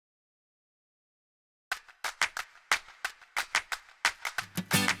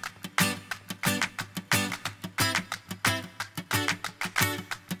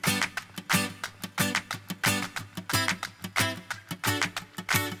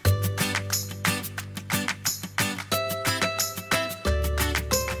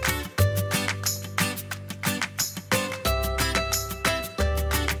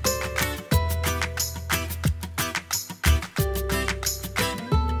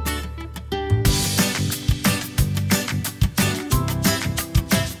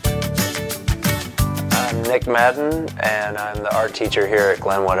Nick Madden, and I'm the art teacher here at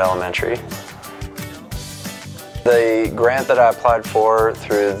Glenwood Elementary. The grant that I applied for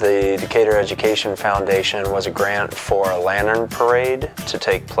through the Decatur Education Foundation was a grant for a lantern parade to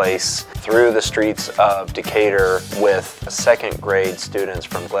take place through the streets of Decatur with second grade students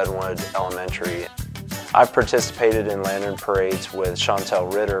from Glenwood Elementary. I've participated in lantern parades with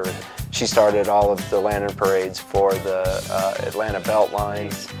Chantel Ritter. She started all of the lantern parades for the Atlanta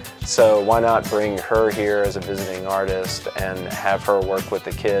Beltline. So why not bring her here as a visiting artist and have her work with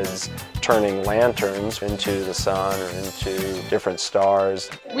the kids turning lanterns into the sun or into different stars.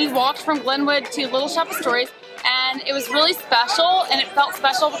 We walked from Glenwood to Little Shop of Stories, and it was really special, and it felt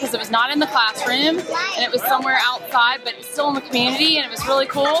special because it was not in the classroom and it was somewhere outside, but it was still in the community, and it was really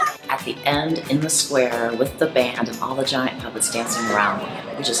cool. At the end, in the square, with the band and all the giant puppets dancing around,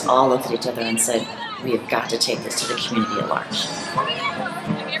 we just all looked at each other and said, we have got to take this to the community at large.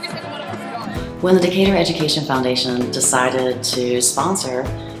 When the Decatur Education Foundation decided to sponsor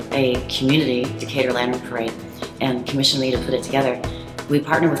a community Decatur Lantern Parade and commissioned me to put it together, we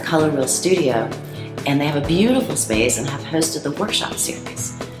partnered with Color Wheel Studio, and they have a beautiful space and have hosted the workshop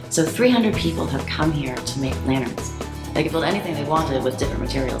series. So 300 people have come here to make lanterns. They could build anything they wanted with different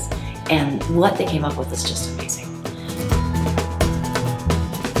materials, and what they came up with is just amazing.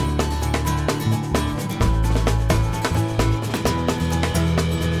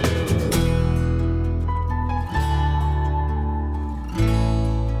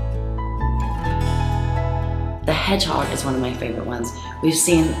 The hedgehog is one of my favorite ones. We've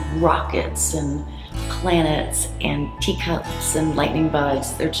seen rockets and planets and teacups and lightning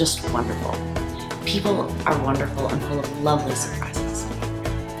bugs. They're just wonderful. People are wonderful and full of lovely surprises.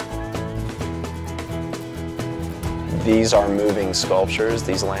 These are moving sculptures,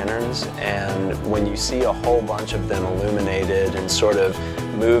 these lanterns, and when you see a whole bunch of them illuminated and sort of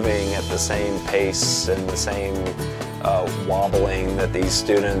moving at the same pace and the same wobbling that these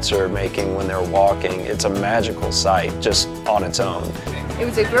students are making when they're walking, it's a magical sight just on its own. It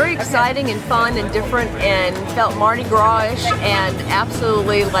was a very exciting and fun and different and felt Mardi Gras-ish and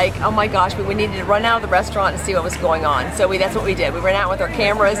absolutely like, oh my gosh, we needed to run out of the restaurant and see what was going on. So that's what we did. We ran out with our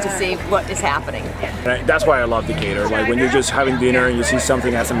cameras to see what is happening. That's why I love Decatur. Like when you're just having dinner and you see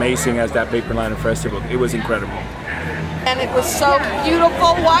something as amazing as that Paper Lantern Festival, it was incredible. And it was so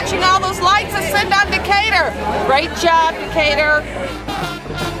beautiful watching all those lights ascend on Decatur. Great job, Decatur.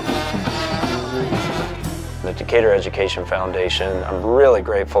 The Decatur Education Foundation, I'm really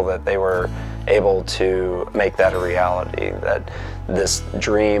grateful that they were able to make that a reality, that this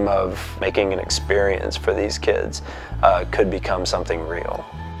dream of making an experience for these kids could become something real.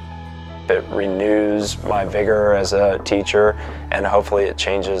 It renews my vigor as a teacher, and hopefully it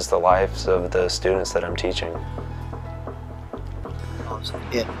changes the lives of the students that I'm teaching.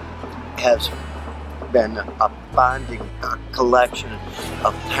 It has been a bonding collection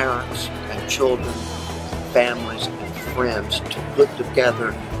of parents and children, families and friends to put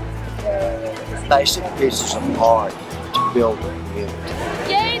together basic pieces of art to build a community.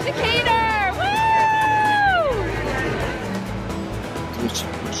 Yay, Decatur! Woo! This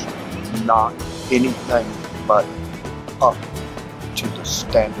was not anything but up to the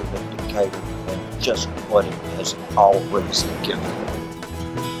standard of Decatur and just what it has always given.